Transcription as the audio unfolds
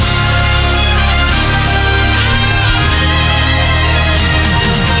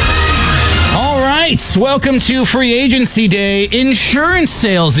Yes, welcome to Free Agency Day, Insurance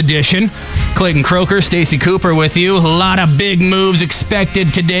Sales Edition. Clayton Croker, Stacey Cooper with you. A lot of big moves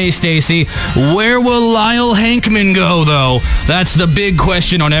expected today, Stacey. Where will Lyle Hankman go, though? That's the big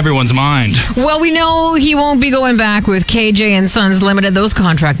question on everyone's mind. Well, we know he won't be going back with KJ & Sons Limited. Those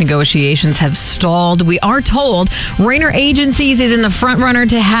contract negotiations have stalled. We are told Rayner Agencies is in the front runner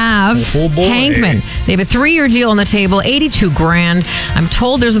to have Hankman. They have a 3-year deal on the table, $82,000. I'm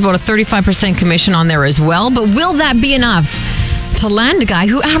told there's about a 35% commission on there as well. But will that be enough to land a guy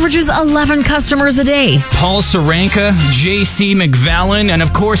who averages 11 customers a day? Paul Saranka, J.C. McVallen, and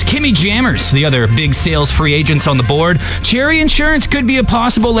of course, Kimmy Jammers, the other big sales free agents on the board. Cherry Insurance could be a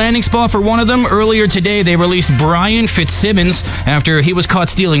possible landing spot for one of them. Earlier today, they released Brian Fitzsimmons after he was caught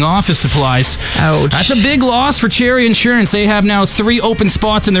stealing office supplies. Ouch. That's a big loss for Cherry Insurance. They have now 3 open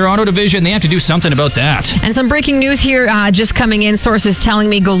spots in their auto division. They have to do something about that. And some breaking news here just coming in. Sources telling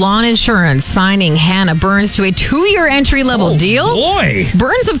me Golan Insurance signing Hannah Burns to a 2-year entry-level deal. Boy!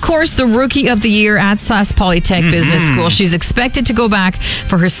 Burns, of course, the Rookie of the Year at Sask Polytech Business School. She's expected to go back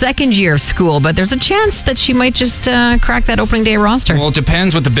for her 2nd year of school, but there's a chance that she might just crack that opening day roster. Well, it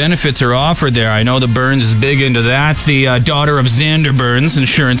depends what the benefits are offered there. I know the Burns is big into that. The daughter of Xander Burns,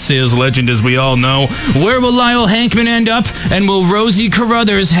 insurance sales legend as we all know. Where will Lyle Hankman end up? And will Rosie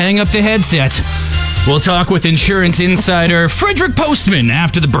Carruthers hang up the headset? We'll talk with insurance insider Frederick Postman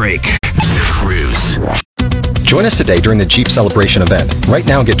after the break. Cruise. Join us today during the Jeep Celebration event. Right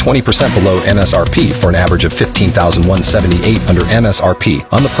now, get 20% below MSRP for an average of $15,178 under MSRP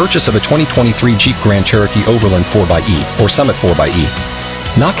on the purchase of a 2023 Jeep Grand Cherokee Overland 4xE or Summit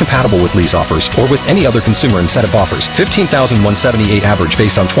 4xE. Not compatible with lease offers or with any other consumer incentive offers. $15,178 average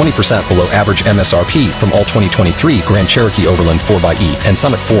based on 20% below average MSRP from all 2023 Grand Cherokee Overland 4xE and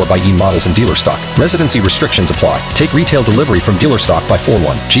Summit 4xE models in dealer stock. Residency restrictions apply. Take retail delivery from dealer stock by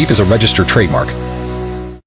 4/1. Jeep is a registered trademark.